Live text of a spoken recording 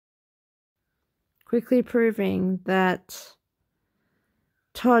quickly proving that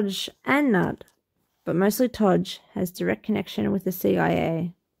Todge and Nutt, but mostly Todge, has direct connection with the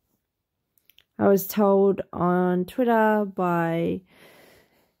CIA. I was told on Twitter by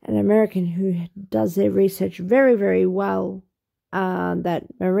an American who does their research very, very well, that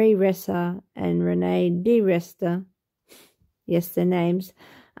Marie Ressa and Renee DeResta, yes, their names,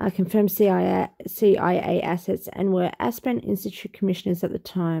 confirmed CIA assets and were Aspen Institute commissioners at the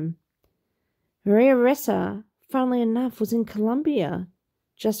time. Maria Ressa, funnily enough, was in Colombia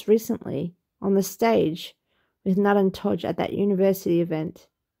just recently on the stage with Nutt and Todge at that university event.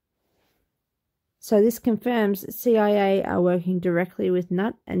 So this confirms CIA are working directly with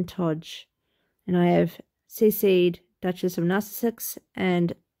Nutt and Todge. And I have CC'd Duchess of Sussex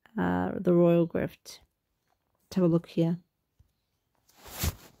and the Royal Grift. Let's have a look here.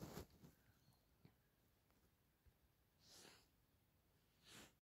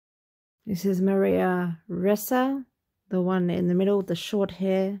 This is Maria Ressa, the one in the middle with the short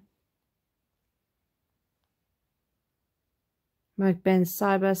hair. Mike Ben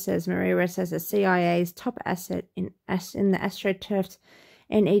Cyber says Maria Ressa is the CIA's top asset in the AstroTurf's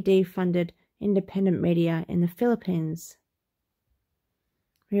NED-funded independent media in the Philippines.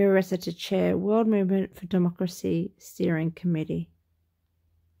 Maria Ressa to chair World Movement for Democracy Steering Committee.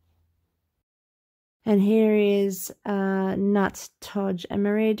 And here is Nutt, Todge, and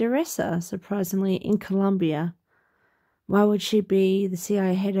Maria Ressa, surprisingly, in Colombia. Why would she be the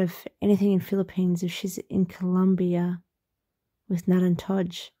CIA head of anything in Philippines if she's in Colombia with Nutt and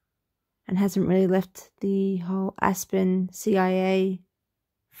Todge and hasn't really left the whole Aspen CIA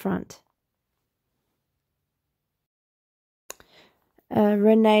front?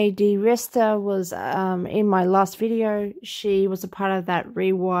 Renee DeResta was in my last video. She was a part of that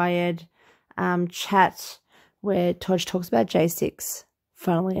Rewired chat where Todge talks about J6,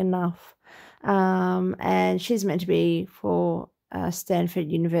 funnily enough. And she's meant to be for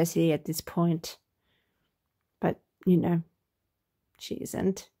Stanford University at this point. But, you know, she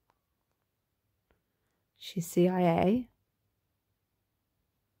isn't. She's CIA.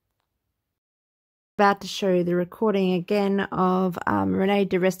 About to show you the recording again of Renee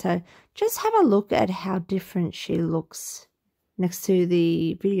DeResta. Just have a look at how different she looks next to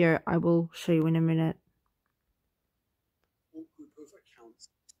the video I will show you in a minute.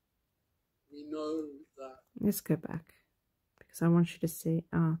 We know that. Let's go back because I want you to see.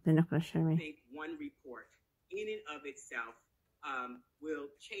 Oh, they're not going to show me. I think one report in and of itself will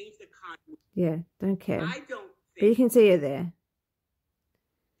change the context. Yeah, don't care. I don't think but you can see it there.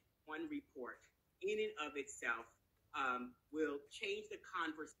 One report in and of itself will change the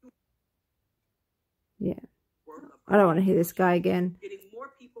conversation. Yeah. I don't want to hear this guy again. Getting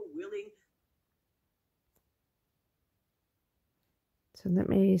more people willing. So let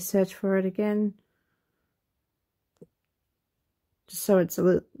me search for it again. Just so it's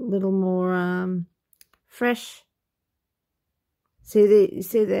a little more fresh. You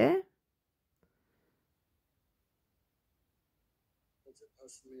see there?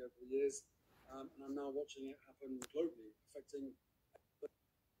 Personally over the years, and I'm now watching it happen globally, affecting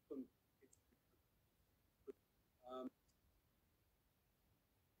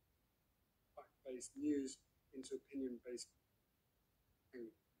fact-based news into opinion-based.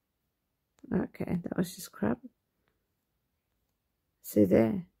 Okay, that was just crap. See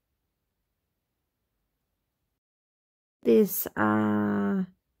there. This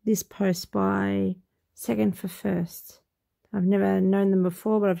post by Second for First. I've never known them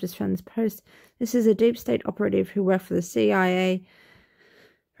before, but I've just found this post. This is a deep state operative who worked for the CIA,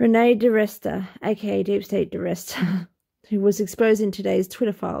 Renee DeResta, aka Deep State DeResta, who was exposed in today's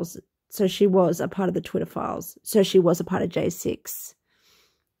Twitter files. So she was a part of the Twitter files. So she was a part of J6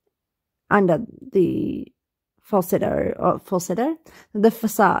 under the the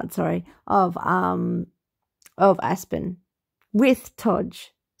facade, sorry, of Aspen with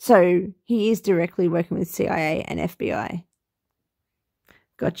Todge. So he is directly working with CIA and FBI.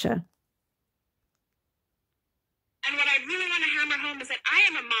 Gotcha. And what I really want to hammer home is that I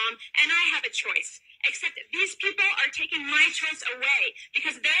am a mom and I have a choice. Except these people are taking my choice away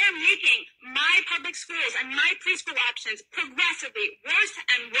because they are making my public schools and my preschool options progressively worse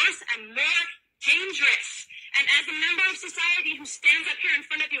and worse and more dangerous. And as a member of society who stands up here in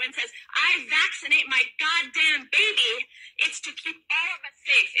front of you and says, I vaccinate my goddamn baby, it's to keep all of us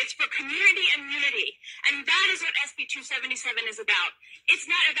safe. It's for community immunity. And that is what SB 277 is about. It's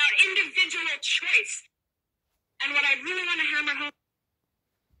not about individual choice. And what I really want to hammer home.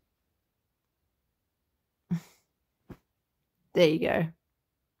 There you go.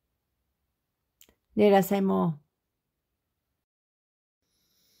 Need I say more?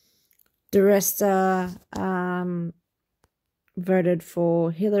 DeResta voted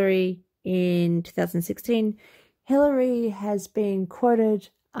for Hillary in 2016. Hillary has been quoted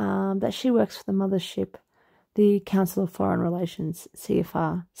that she works for the mothership, the Council of Foreign Relations,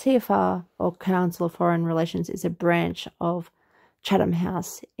 CFR. CFR, or Council of Foreign Relations, is a branch of Chatham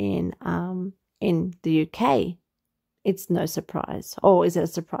House in the UK. It's no surprise. Or is it a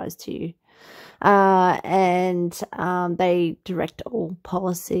surprise to you? And they direct all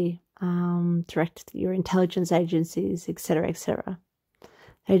policy, direct your intelligence agencies, etc., etc.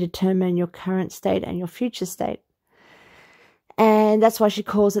 They determine your current state and your future state. And that's why she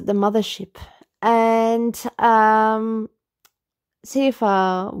calls it the mothership. And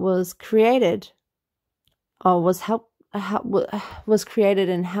CFR was created, or was created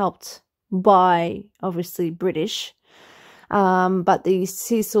and helped by, obviously, British, but the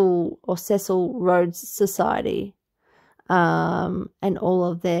Cecil Rhodes Society, and all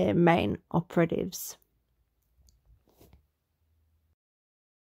of their main operatives.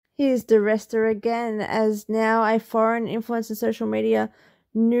 Here's DeResta again, as now a foreign influence and social media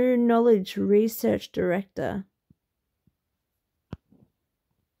new knowledge research director.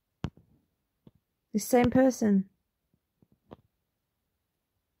 The same person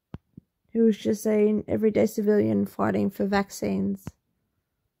who was just an everyday civilian fighting for vaccines.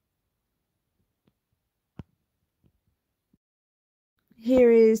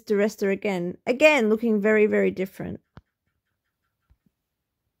 Here is DeResta again. Again, looking very, very different.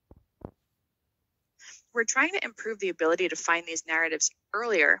 We're trying to improve the ability to find these narratives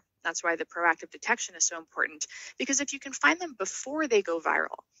earlier. That's why the proactive detection is so important, because if you can find them before they go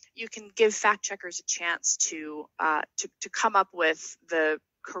viral, you can give fact checkers a chance to come up with the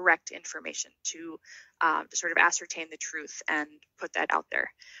correct information, to sort of ascertain the truth and put that out there.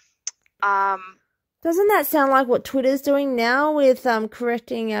 Doesn't that sound like what Twitter's doing now with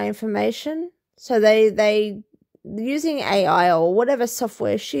correcting our information? So they using AI or whatever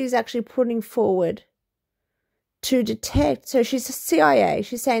software she's actually putting forward to detect. So she's a CIA.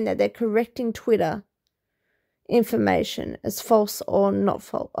 She's saying that they're correcting Twitter information as false or not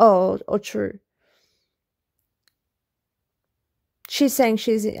false, or true. She's saying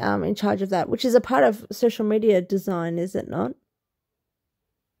she's in charge of that, which is a part of social media design, is it not?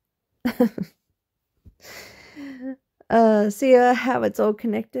 See how it's all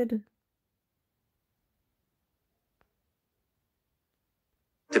connected?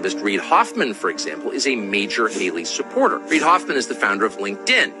 Activist Reid Hoffman, for example, is a major Haley supporter. Reid Hoffman is the founder of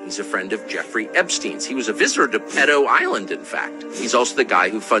LinkedIn. He's a friend of Jeffrey Epstein's. He was a visitor to Pedo Island, in fact. He's also the guy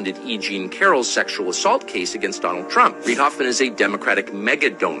who funded E. Jean Carroll's sexual assault case against Donald Trump. Reid Hoffman is a Democratic mega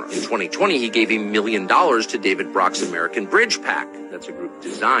donor. In 2020, he gave $1 million to David Brock's American Bridge PAC. That's a group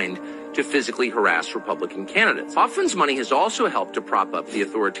designed to physically harass Republican candidates. Hoffman's money has also helped to prop up the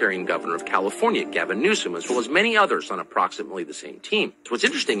authoritarian governor of California, Gavin Newsom, as well as many others on approximately the same team. So what's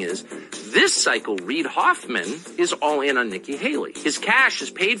interesting is, this cycle, Reid Hoffman is all in on Nikki Haley. His cash has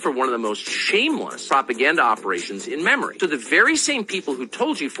paid for one of the most shameless propaganda operations in memory. So the very same people who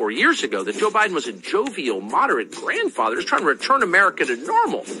told you 4 years ago that Joe Biden was a jovial, moderate grandfather is trying to return America to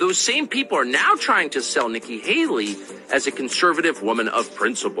normal. Those same people are now trying to sell Nikki Haley as a conservative woman of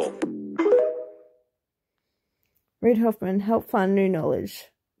principle. Reid Hoffman helped fund new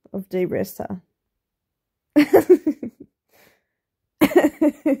knowledge of DeResta.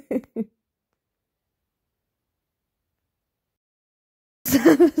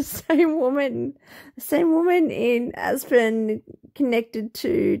 The same woman in Aspen connected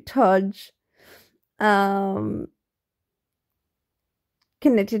to Todge,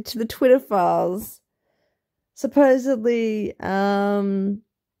 connected to the Twitter files, supposedly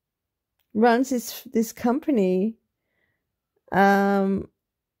runs this company.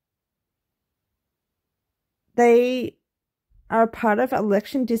 They are part of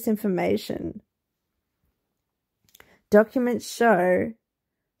election disinformation. Documents show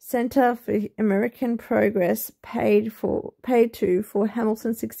Center for American Progress paid for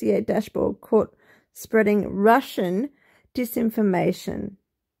Hamilton 68 dashboard caught spreading Russian disinformation.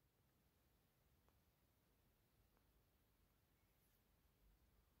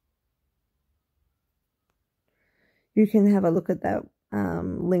 You can have a look at that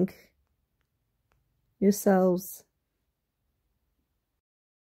link yourselves.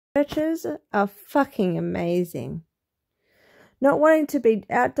 Researchers are fucking amazing. Not wanting to be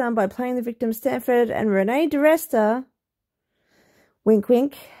outdone by playing the victim, Stanford and Renee DeResta, wink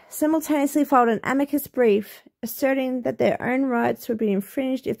wink, simultaneously filed an amicus brief asserting that their own rights would be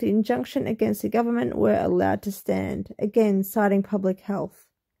infringed if the injunction against the government were allowed to stand, again citing public health.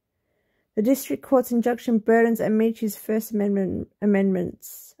 The district court's injunction burdens Amici's First Amendment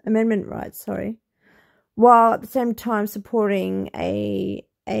Amendment rights, sorry, while at the same time supporting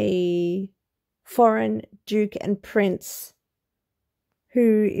a foreign duke and prince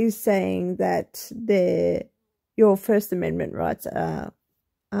who is saying that your First Amendment rights are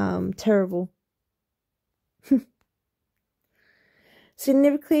terrible.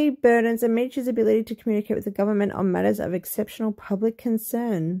 Significantly burdens a military's ability to communicate with the government on matters of exceptional public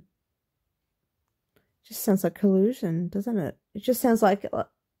concern. Just sounds like collusion, doesn't it? It just sounds like,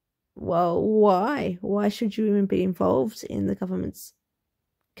 well, why? Why should you even be involved in the government's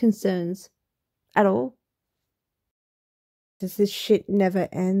concerns at all? Because this shit never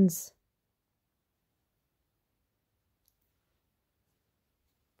ends.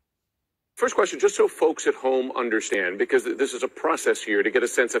 First question, just so folks at home understand, because this is a process here to get a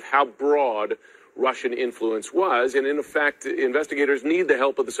sense of how broad Russian influence was. And in effect, investigators need the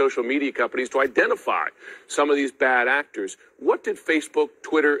help of the social media companies to identify some of these bad actors. What did Facebook,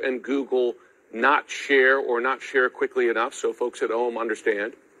 Twitter, and Google not share or not share quickly enough so folks at home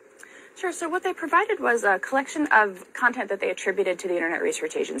understand? Sure. So what they provided was a collection of content that they attributed to the Internet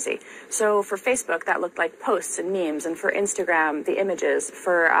Research Agency. So for Facebook, that looked like posts and memes, and for Instagram, the images.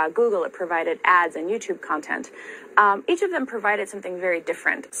 For Google, it provided ads and YouTube content. Each of them provided something very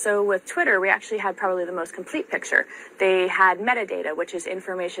different. So with Twitter, we actually had probably the most complete picture. They had metadata, which is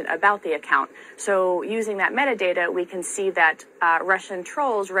information about the account. So using that metadata, we can see that Russian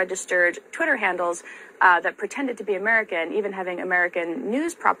trolls registered Twitter handles that pretended to be American, even having American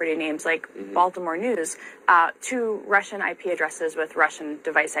news property names like Baltimore News, to Russian IP addresses with Russian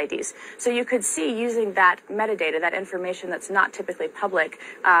device IDs. So you could see, using that metadata, that information that's not typically public,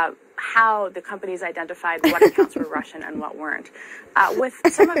 how the companies identified what accounts were Russian and what weren't. With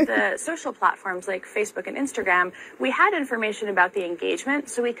some of the social platforms like Facebook and Instagram, we had information about the engagement,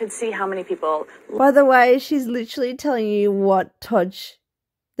 so we could see how many people... By the way, she's literally telling you what Todge,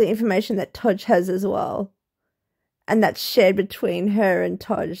 the information that Todge has as well. And that's shared between her and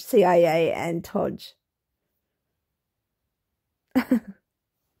Todge, CIA and Todge.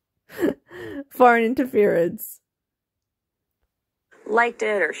 Foreign interference. Liked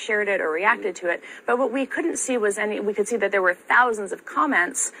it or shared it or reacted to it, but what we couldn't see was we could see that there were thousands of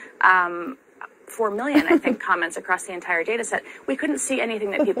comments, 4 million, I think, comments across the entire data set. We couldn't see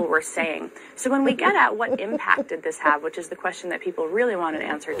anything that people were saying. So when we get at what impact did this have, which is the question that people really want an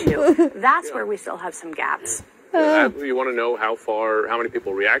answer to, that's where we still have some gaps. You want to know how many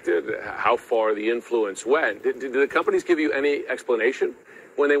people reacted, how far the influence went. Did the companies give you any explanation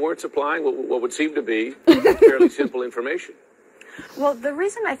when they weren't supplying what would seem to be fairly simple information? Well, the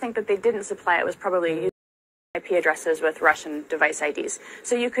reason I think that they didn't supply it was probably using IP addresses with Russian device IDs.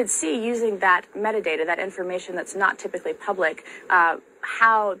 So you could see, using that metadata, that information that's not typically public,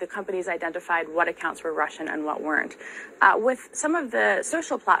 how the companies identified what accounts were Russian and what weren't. With some of the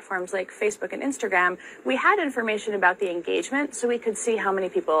social platforms like Facebook and Instagram, we had information about the engagement, so we could see how many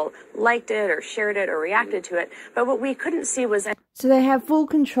people liked it or shared it or reacted to it. But what we couldn't see was... So they have full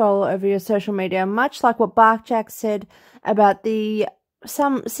control over your social media, much like what Barkjack said about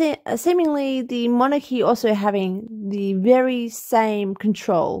seemingly the monarchy also having the very same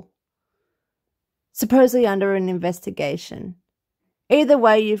control, supposedly under an investigation. Either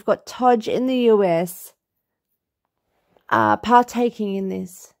way, you've got Todge in the US partaking in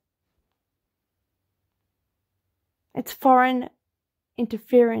this. It's foreign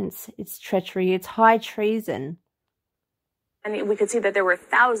interference, it's treachery, it's high treason. And we could see that there were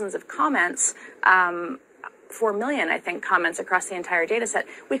thousands of comments, 4 million, I think, comments across the entire data set.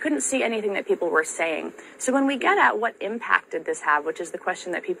 We couldn't see anything that people were saying. So when we get at what impact did this have, which is the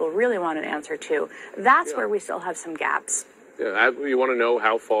question that people really want an answer to, that's where we still have some gaps. You want to know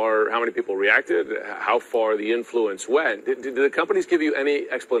how many people reacted, how far the influence went. Did the companies give you any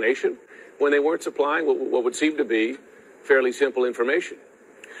explanation when they weren't supplying what would seem to be fairly simple information?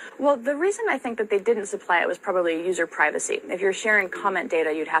 Well, the reason I think that they didn't supply it was probably user privacy. If you're sharing comment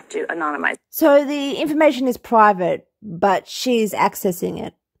data, you'd have to anonymize. So the information is private, but she's accessing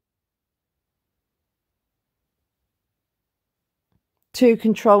it to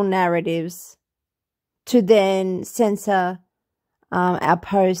control narratives, to then censor our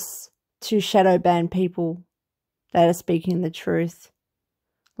posts, to shadow ban people that are speaking the truth,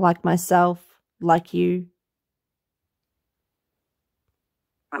 like myself, like you.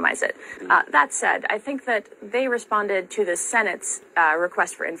 It. That said, I think that they responded to the Senate's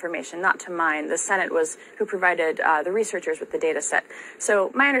request for information, not to mine. The Senate was who provided the researchers with the data set.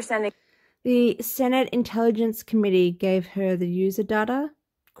 So my understanding... The Senate Intelligence Committee gave her the user data,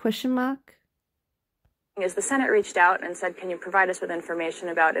 question mark. is the Senate reached out and said, can you provide us with information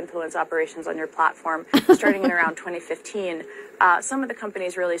about influence operations on your platform starting in around 2015? Some of the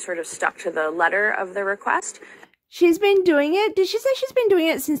companies really sort of stuck to the letter of the request. She's been doing it. Did she say she's been doing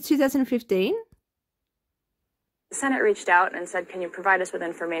it since 2015? The Senate reached out and said, can you provide us with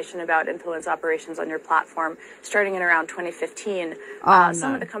information about influence operations on your platform starting in around 2015?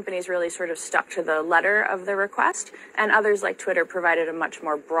 Some of the companies really sort of stuck to the letter of the request, and others like Twitter provided a much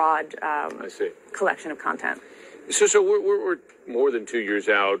more broad collection of content. So we're more than 2 years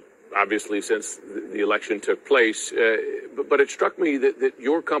out, obviously, since the election took place. But it struck me that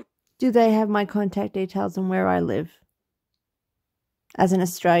your company... Do they have my contact details and where I live? As an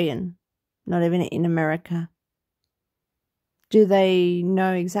Australian, not even in America. Do they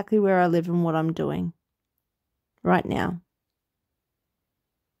know exactly where I live and what I'm doing right now?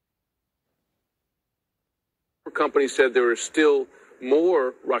 Your company said there are still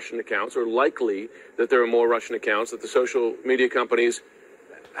more Russian accounts, or likely that there are more Russian accounts that the social media companies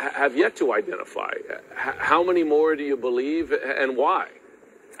have yet to identify. How many more do you believe, and why?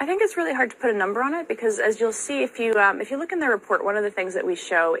 I think it's really hard to put a number on it because, as you'll see, if you look in the report, one of the things that we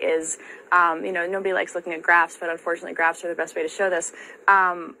show is, nobody likes looking at graphs, but unfortunately graphs are the best way to show this,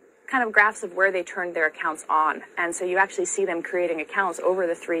 kind of graphs of where they turned their accounts on. And so you actually see them creating accounts over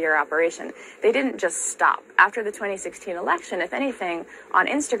the 3-year operation. They didn't just stop. After the 2016 election, if anything, on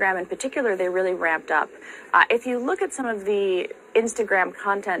Instagram in particular, they really ramped up. If you look at some of the Instagram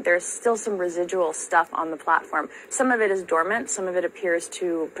content, there's still some residual stuff on the platform. Some of it is dormant. Some of it appears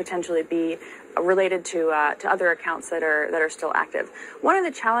to potentially be related to other accounts that are still active. One of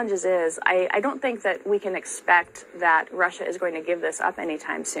the challenges is I don't think that we can expect that Russia is going to give this up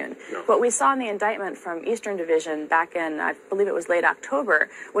anytime soon. No. What we saw in the indictment from Eastern Division back in, I believe it was late October,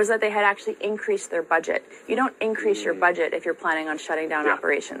 was that they had actually increased their budget. You don't increase your budget if you're planning on shutting down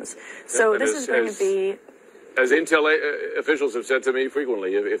operations. So this is going to be... As Intel officials have said to me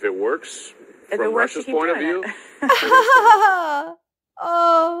frequently, if it works, from Russia's point of view...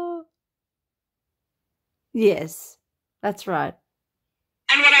 Oh... Yes, that's right.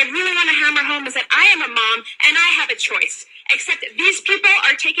 And what I really want to hammer home is that I am a mom and I have a choice. Except these people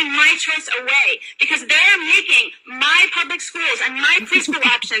are taking my choice away because they're making my public schools and my preschool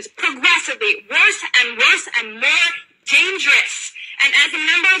options progressively worse and worse and more dangerous. And as a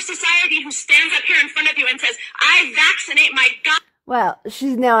member of society who stands up here in front of you and says, I vaccinate my God. Well,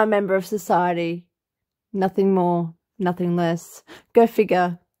 she's now a member of society. Nothing more, nothing less. Go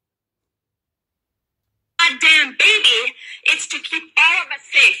figure. Goddamn baby, it's to keep all of us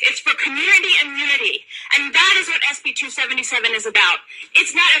safe. It's for community and unity. And that is what SB 277 is about.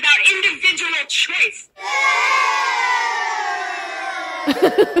 It's not about individual choice.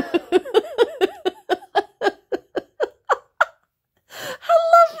 I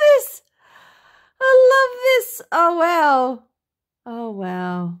love this. I love this. Oh, wow. Oh,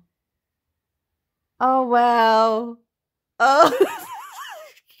 wow. Oh, wow.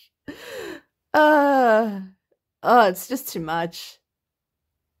 Oh, it's just too much.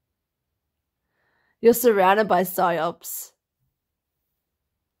 You're surrounded by psyops.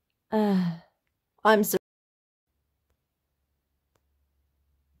 I'm so...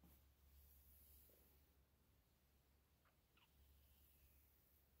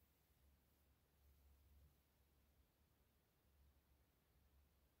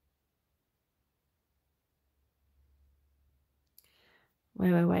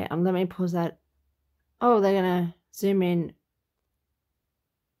 Wait. Let me pause that. Oh, they're gonna zoom in.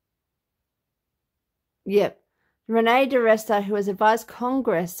 Yep. Renee DeResta, who has advised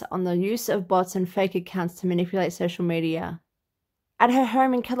Congress on the use of bots and fake accounts to manipulate social media. At her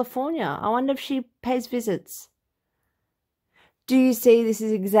home in California. I wonder if she pays visits. Do you see, this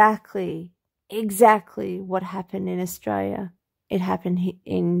is exactly what happened in Australia. It happened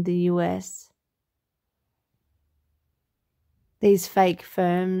in the US. These fake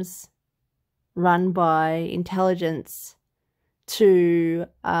firms run by intelligence to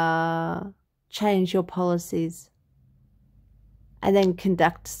change your policies and then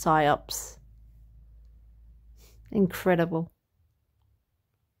conduct psyops. Incredible.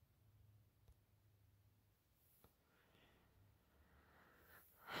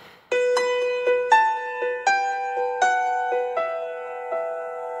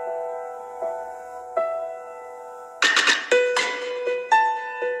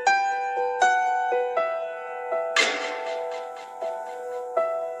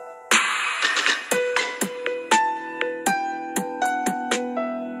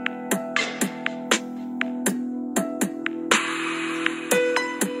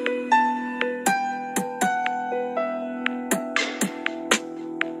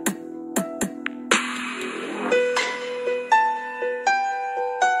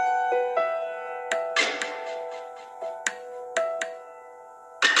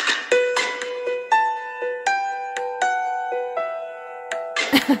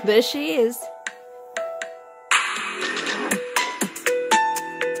 There she is.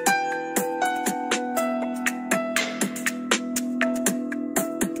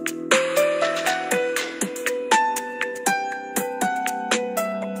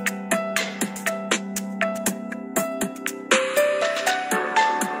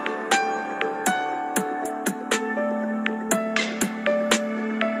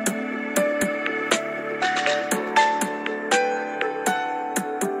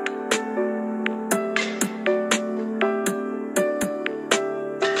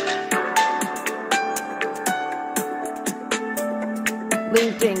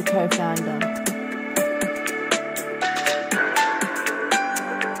 LinkedIn co-founder.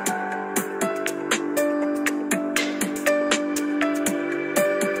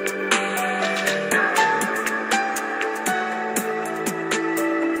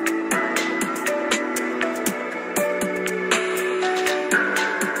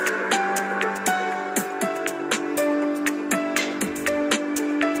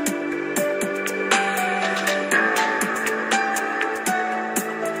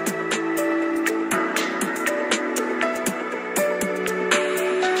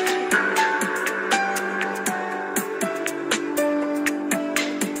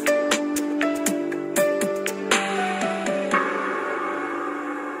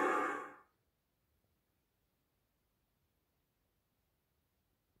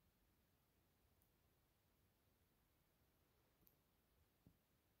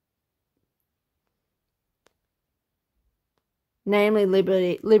 Namely,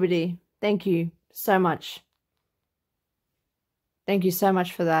 liberty. Thank you so much. Thank you so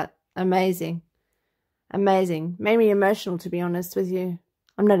much for that. Amazing. Amazing. Made me emotional, to be honest with you.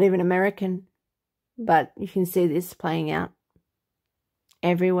 I'm not even American, but you can see this playing out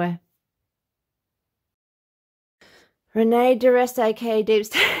everywhere. Renee DeResta, aka Deep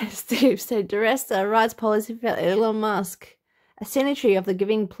State DeResta, writes policy for Elon Musk. A signatory of the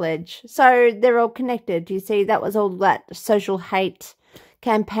Giving Pledge. So they're all connected. You see, that was all that social hate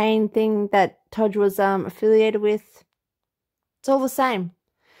campaign thing that Todge was affiliated with. It's all the same.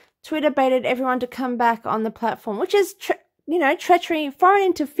 Twitter baited everyone to come back on the platform, which is, treachery, foreign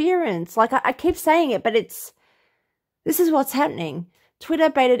interference. Like, I keep saying it, but this is what's happening. Twitter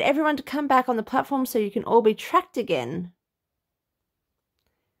baited everyone to come back on the platform so you can all be tracked again.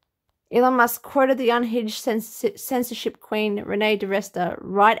 Elon Musk quoted the unhinged censorship queen Renee DeResta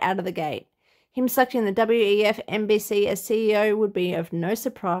right out of the gate. Him selecting the WEF NBC as CEO would be of no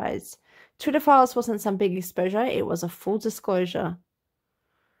surprise. Twitter Files wasn't some big exposure, it was a full disclosure.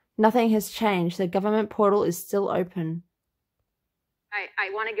 Nothing has changed. The government portal is still open. I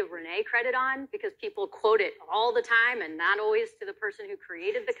want to give Renee credit on, because people quote it all the time and not always to the person who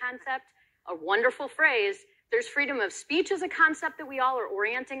created the concept. A wonderful phrase. There's freedom of speech as a concept that we all are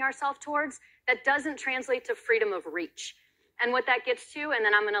orienting ourselves towards. That doesn't translate to freedom of reach. And what that gets to, and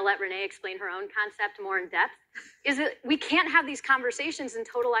then I'm going to let Renee explain her own concept more in depth, is that we can't have these conversations in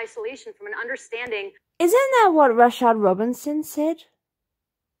total isolation from an understanding. Isn't that what Rashad Robinson said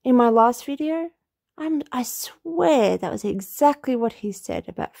in my last video? I swear that was exactly what he said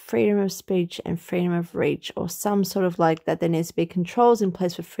about freedom of speech and freedom of reach, or some sort of like that there needs to be controls in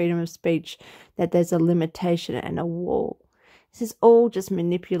place for freedom of speech, that there's a limitation and a wall. This is all just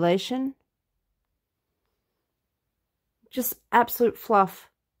manipulation. Just absolute fluff.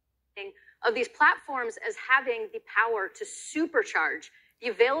 Of these platforms as having the power to supercharge the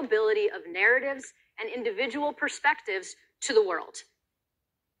availability of narratives and individual perspectives to the world.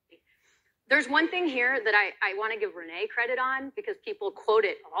 There's one thing here that I want to give Renee credit on, because people quote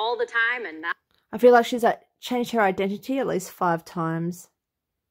it all the time and not. I feel like she's changed her identity at least 5 times.